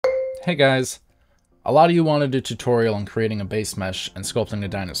Hey guys! A lot of you wanted a tutorial on creating a base mesh and sculpting a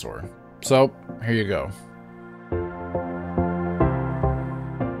dinosaur, so here you go.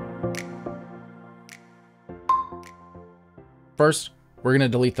 First, we're going to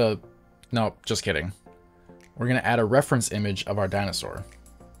delete no, just kidding. We're going to add a reference image of our dinosaur.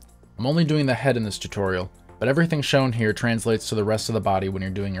 I'm only doing the head in this tutorial, but everything shown here translates to the rest of the body when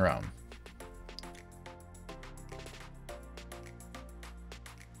you're doing your own.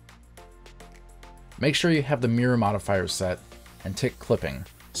 Make sure you have the mirror modifier set and tick clipping,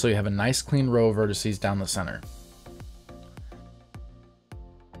 so you have a nice clean row of vertices down the center.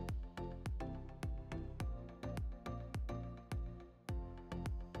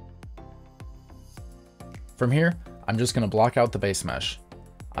 From here, I'm just going to block out the base mesh.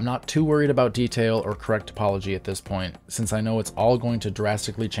 I'm not too worried about detail or correct topology at this point, since I know it's all going to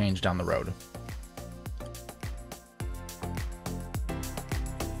drastically change down the road.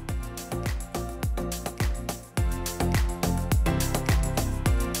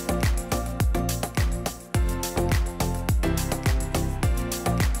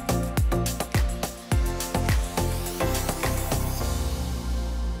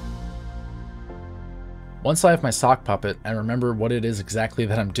 Once I have my sock puppet and remember what it is exactly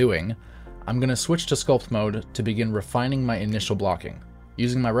that I'm doing, I'm going to switch to sculpt mode to begin refining my initial blocking,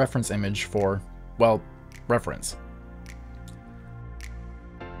 using my reference image for, well, reference.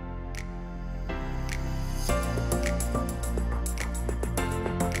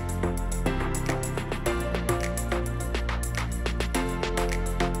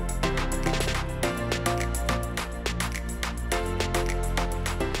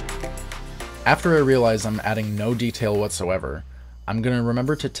 After I realize I'm adding no detail whatsoever, I'm going to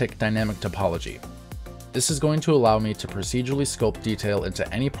remember to tick dynamic topology. This is going to allow me to procedurally sculpt detail into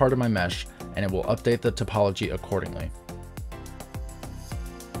any part of my mesh, and it will update the topology accordingly.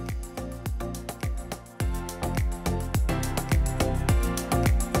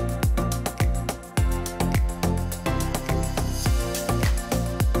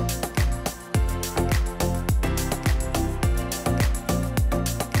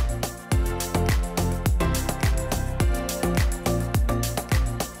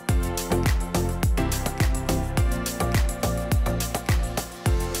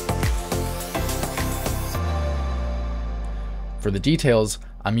 For the details,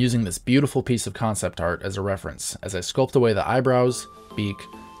 I'm using this beautiful piece of concept art as a reference as I sculpt away the eyebrows, beak,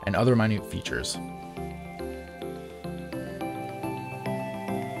 and other minute features.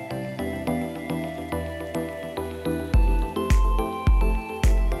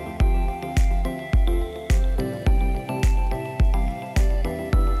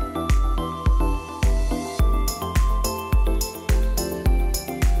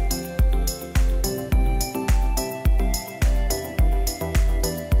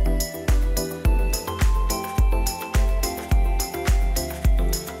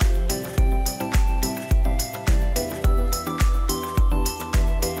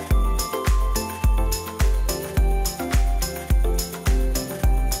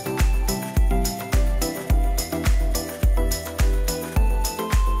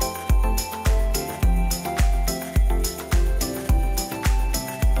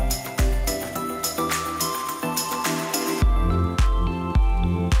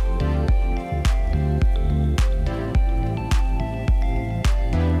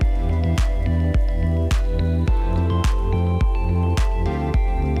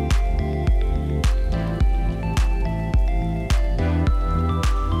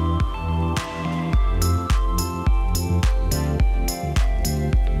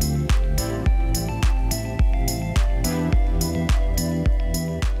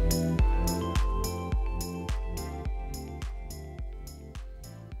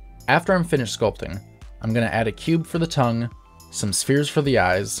 After I'm finished sculpting, I'm going to add a cube for the tongue, some spheres for the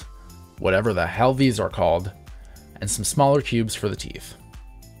eyes, whatever the hell these are called, and some smaller cubes for the teeth.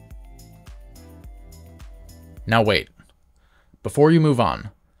 Now wait. Before you move on,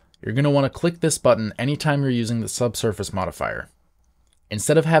 you're going to want to click this button anytime you're using the subsurface modifier.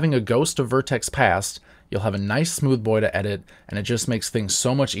 Instead of having a ghost of vertex past, you'll have a nice smooth boy to edit, and it just makes things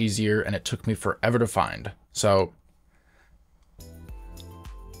so much easier, and it took me forever to find. So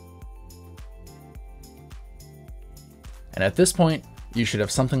and at this point, you should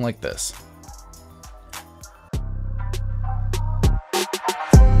have something like this.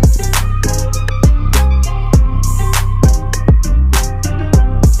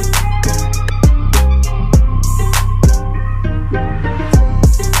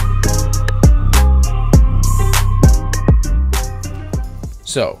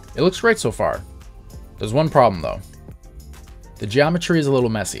 So, it looks great so far. There's one problem though. The geometry is a little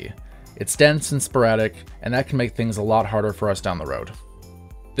messy, It's dense and sporadic, and that can make things a lot harder for us down the road.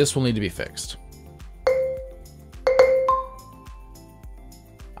 This will need to be fixed.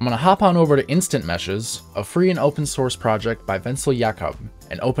 I'm going to hop on over to Instant Meshes, a free and open source project by Wenzel Jakob,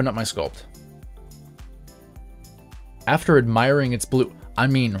 and open up my Sculpt. After admiring its blue, I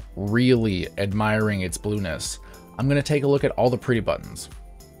mean really admiring its blueness, I'm going to take a look at all the pretty buttons.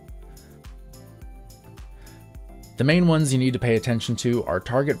 The main ones you need to pay attention to are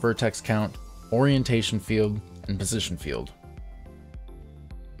target vertex count, orientation field, and position field.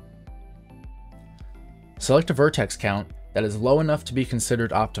 Select a vertex count that is low enough to be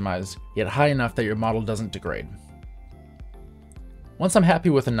considered optimized, yet high enough that your model doesn't degrade. Once I'm happy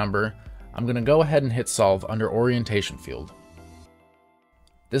with a number, I'm going to go ahead and hit solve under orientation field.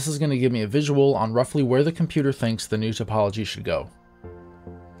 This is going to give me a visual on roughly where the computer thinks the new topology should go.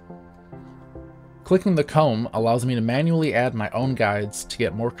 Clicking the comb allows me to manually add my own guides to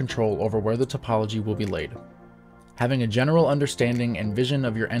get more control over where the topology will be laid. Having a general understanding and vision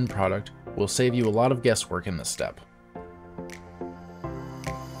of your end product will save you a lot of guesswork in this step.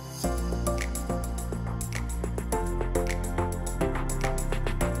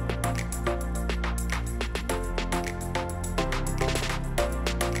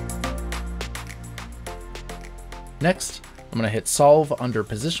 Next, I'm going to hit solve under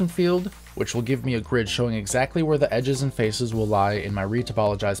position field, which will give me a grid showing exactly where the edges and faces will lie in my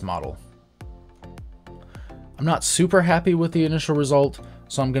retopologized model. I'm not super happy with the initial result,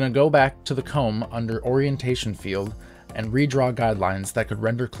 so I'm going to go back to the comb under orientation field and redraw guidelines that could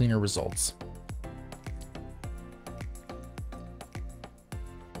render cleaner results.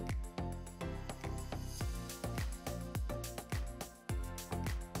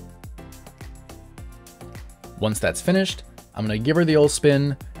 Once that's finished, I'm going to give her the old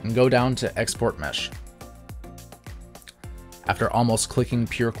spin and go down to Export Mesh. After almost clicking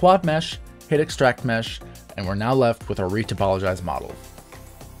Pure Quad Mesh, hit Extract Mesh, and we're now left with our retopologized model.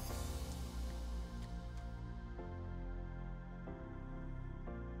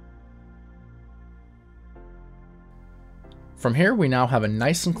 From here, we now have a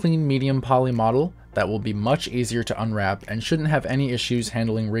nice and clean medium poly model that will be much easier to unwrap and shouldn't have any issues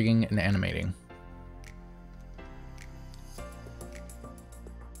handling rigging and animating.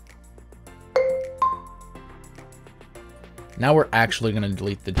 Now we're actually going to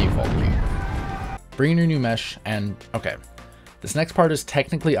delete the default view. Bring in your new mesh, and okay, this next part is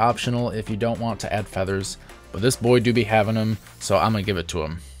technically optional if you don't want to add feathers, but this boy do be having them, so I'm going to give it to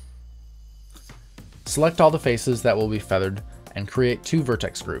him. Select all the faces that will be feathered and create two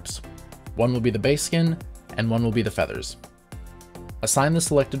vertex groups. One will be the base skin, and one will be the feathers. Assign the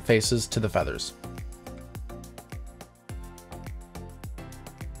selected faces to the feathers.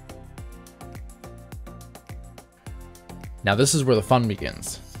 Now this is where the fun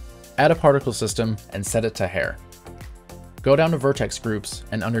begins. Add a particle system and set it to hair. Go down to vertex groups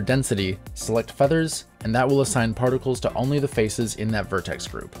and under density, select feathers, and that will assign particles to only the faces in that vertex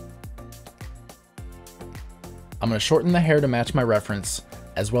group. I'm going to shorten the hair to match my reference,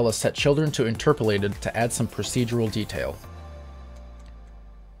 as well as set children to interpolated to add some procedural detail.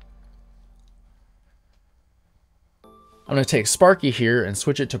 I'm going to take Sparky here and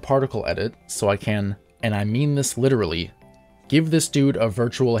switch it to particle edit so I can, and I mean this literally, give this dude a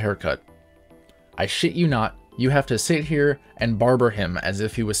virtual haircut. I shit you not, you have to sit here and barber him as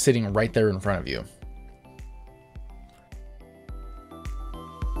if he was sitting right there in front of you.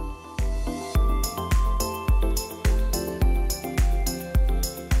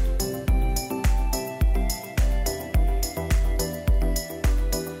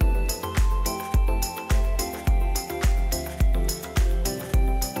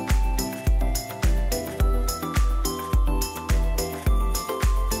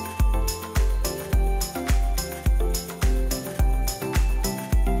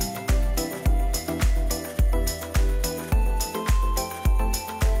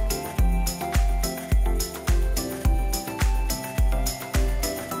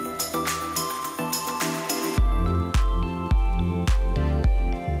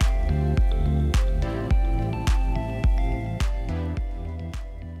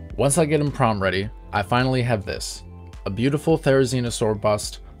 Once I get him prom ready, I finally have this, a beautiful DINOSAUR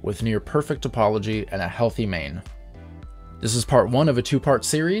bust with near perfect topology and a healthy mane. This is part one of a two-part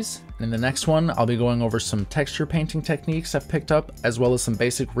series, and in the next one I'll be going over some texture painting techniques I've picked up, as well as some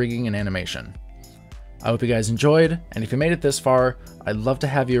basic rigging and animation. I hope you guys enjoyed, and if you made it this far, I'd love to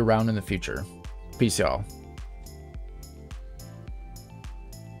have you around in the future. Peace y'all.